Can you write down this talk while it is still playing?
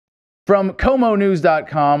From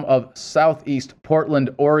comonews.com of Southeast Portland,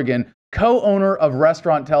 Oregon, co-owner of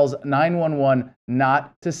restaurant tells 911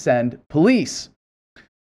 not to send police.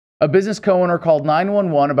 A business co-owner called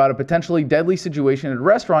 911 about a potentially deadly situation at a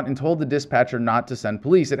restaurant and told the dispatcher not to send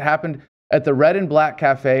police. It happened at the Red and Black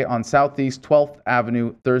Cafe on Southeast 12th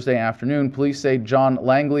Avenue Thursday afternoon. Police say John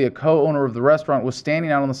Langley, a co-owner of the restaurant, was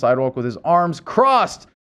standing out on the sidewalk with his arms crossed.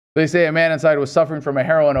 They say a man inside was suffering from a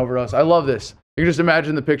heroin overdose. I love this. You can just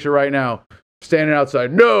imagine the picture right now. Standing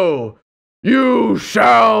outside. No, you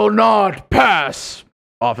shall not pass,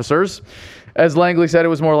 officers. As Langley said, it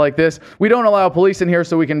was more like this. We don't allow police in here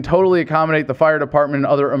so we can totally accommodate the fire department and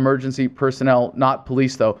other emergency personnel, not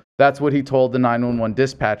police though. That's what he told the 911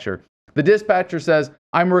 dispatcher. The dispatcher says,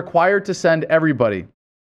 I'm required to send everybody.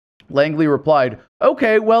 Langley replied,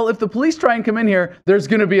 okay, well, if the police try and come in here, there's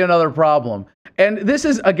going to be another problem. And this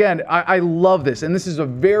is, again, I love this. And this is a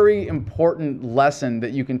very important lesson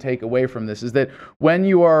that you can take away from this, is that when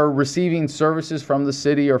you are receiving services from the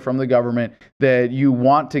city or from the government that you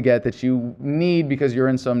want to get, that you need because you're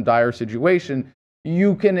in some dire situation,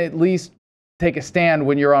 you can at least take a stand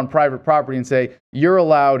when you're on private property and say, you're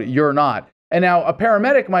allowed, you're not. And now a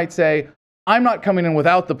paramedic might say, I'm not coming in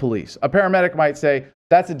without the police. A paramedic might say,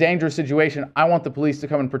 that's a dangerous situation. I want the police to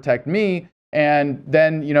come and protect me. And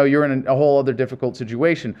then, you're in a whole other difficult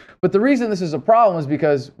situation. But the reason this is a problem is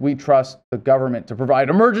because we trust the government to provide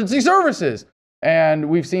emergency services. And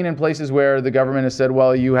we've seen in places where the government has said,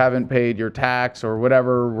 well, you haven't paid your tax or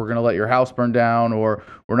whatever, we're going to let your house burn down, or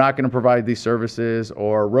we're not going to provide these services,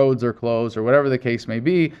 or roads are closed, or whatever the case may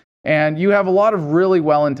be. And you have a lot of really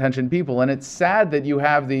well-intentioned people. And it's sad that you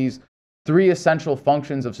have these three essential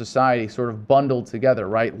functions of society sort of bundled together,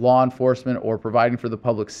 right? Law enforcement, or providing for the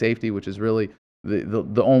public safety, which is really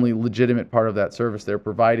the only legitimate part of that service they're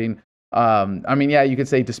providing. You could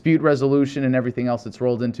say dispute resolution and everything else that's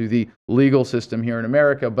rolled into the legal system here in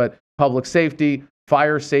America, but public safety,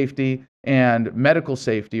 fire safety, and medical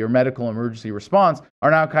safety or medical emergency response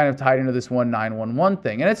are now kind of tied into this one 911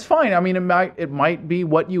 thing. And it's fine. I mean, it might be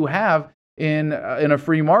what you have in a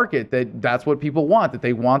free market, that's what people want, that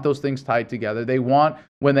they want those things tied together. They want,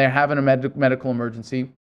 when they're having a medical emergency,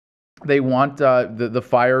 they want the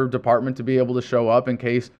fire department to be able to show up in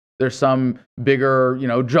case there's some bigger,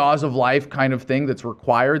 jaws of life kind of thing that's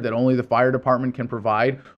required that only the fire department can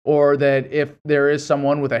provide, or that if there is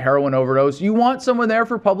someone with a heroin overdose, you want someone there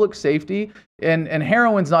for public safety. And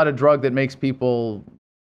heroin's not a drug that makes people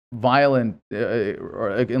violent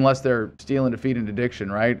unless they're stealing to feed an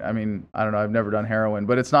addiction, right? I mean, I don't know, I've never done heroin,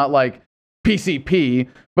 but it's not like PCP.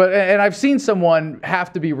 And I've seen someone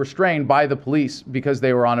have to be restrained by the police because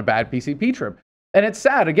they were on a bad PCP trip. And it's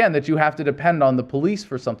sad, again, that you have to depend on the police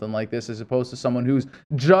for something like this, as opposed to someone who's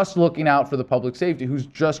just looking out for the public safety, who's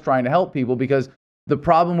just trying to help people. Because the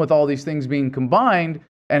problem with all these things being combined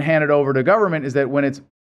and handed over to government is that when it's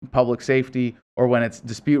public safety or when it's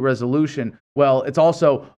dispute resolution, well, it's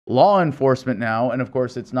also law enforcement now. And of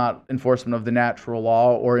course, it's not enforcement of the natural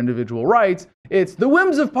law or individual rights. It's the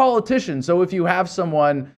whims of politicians. So if you have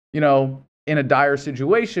someone, in a dire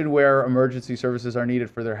situation where emergency services are needed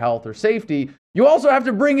for their health or safety, you also have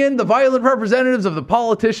to bring in the violent representatives of the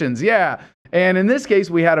politicians. Yeah. And in this case,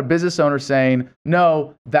 we had a business owner saying,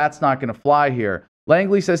 no, that's not going to fly here.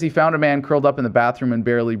 Langley says he found a man curled up in the bathroom and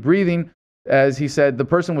barely breathing. As he said, the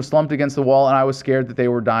person was slumped against the wall and I was scared that they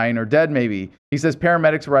were dying or dead maybe. He says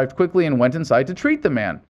paramedics arrived quickly and went inside to treat the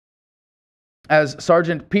man. As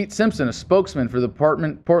Sergeant Pete Simpson, a spokesman for the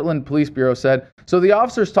Portland Police Bureau, said, so the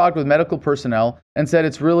officers talked with medical personnel and said,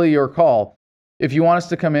 it's really your call. If you want us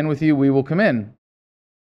to come in with you, we will come in.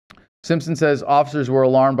 Simpson says officers were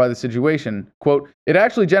alarmed by the situation. Quote, it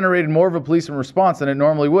actually generated more of a police response than it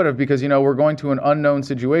normally would have because, we're going to an unknown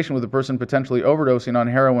situation with a person potentially overdosing on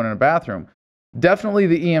heroin in a bathroom. Definitely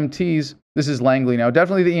the EMTs, this is Langley now,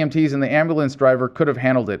 definitely the EMTs and the ambulance driver could have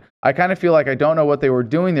handled it. I kind of feel like I don't know what they were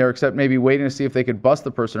doing there except maybe waiting to see if they could bust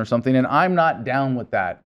the person or something, and I'm not down with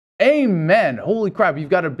that. Amen. Holy crap, you've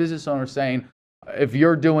got a business owner saying, if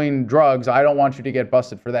you're doing drugs, I don't want you to get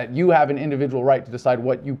busted for that. You have an individual right to decide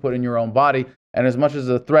what you put in your own body, and as much as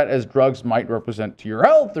a threat as drugs might represent to your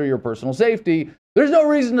health or your personal safety, there's no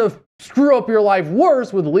reason to screw up your life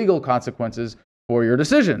worse with legal consequences for your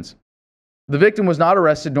decisions. The victim was not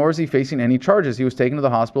arrested, nor is he facing any charges. He was taken to the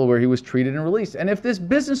hospital where he was treated and released. And if this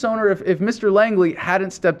business owner, if Mr. Langley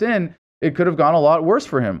hadn't stepped in, it could have gone a lot worse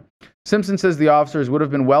for him. Simpson says the officers would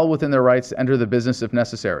have been well within their rights to enter the business if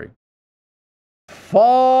necessary.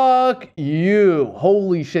 Fuck you.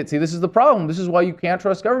 Holy shit. See, this is the problem. This is why you can't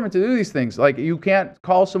trust government to do these things. Like, you can't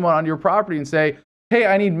call someone on your property and say, hey,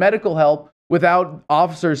 I need medical help without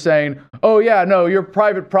officers saying, oh yeah, no, your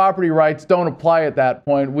private property rights don't apply at that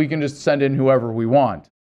point. We can just send in whoever we want.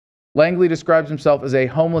 Langley describes himself as a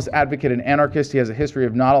homeless advocate and anarchist. He has a history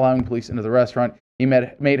of not allowing police into the restaurant. He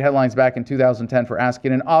made headlines back in 2010 for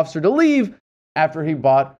asking an officer to leave after he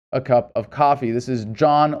bought a cup of coffee. This is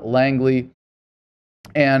John Langley,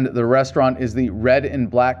 and the restaurant is the Red and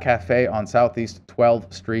Black Cafe on Southeast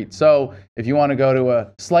 12th Street. So if you want to go to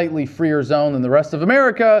a slightly freer zone than the rest of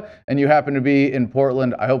America and you happen to be in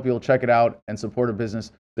Portland, I hope you'll check it out and support a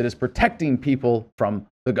business that is protecting people from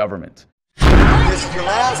the government. This is your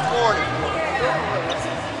last warning.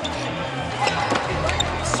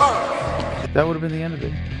 Sir. That would have been the end of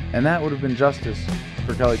it. And that would have been justice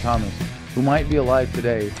for Kelly Thomas, who might be alive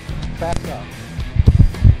today. Back up.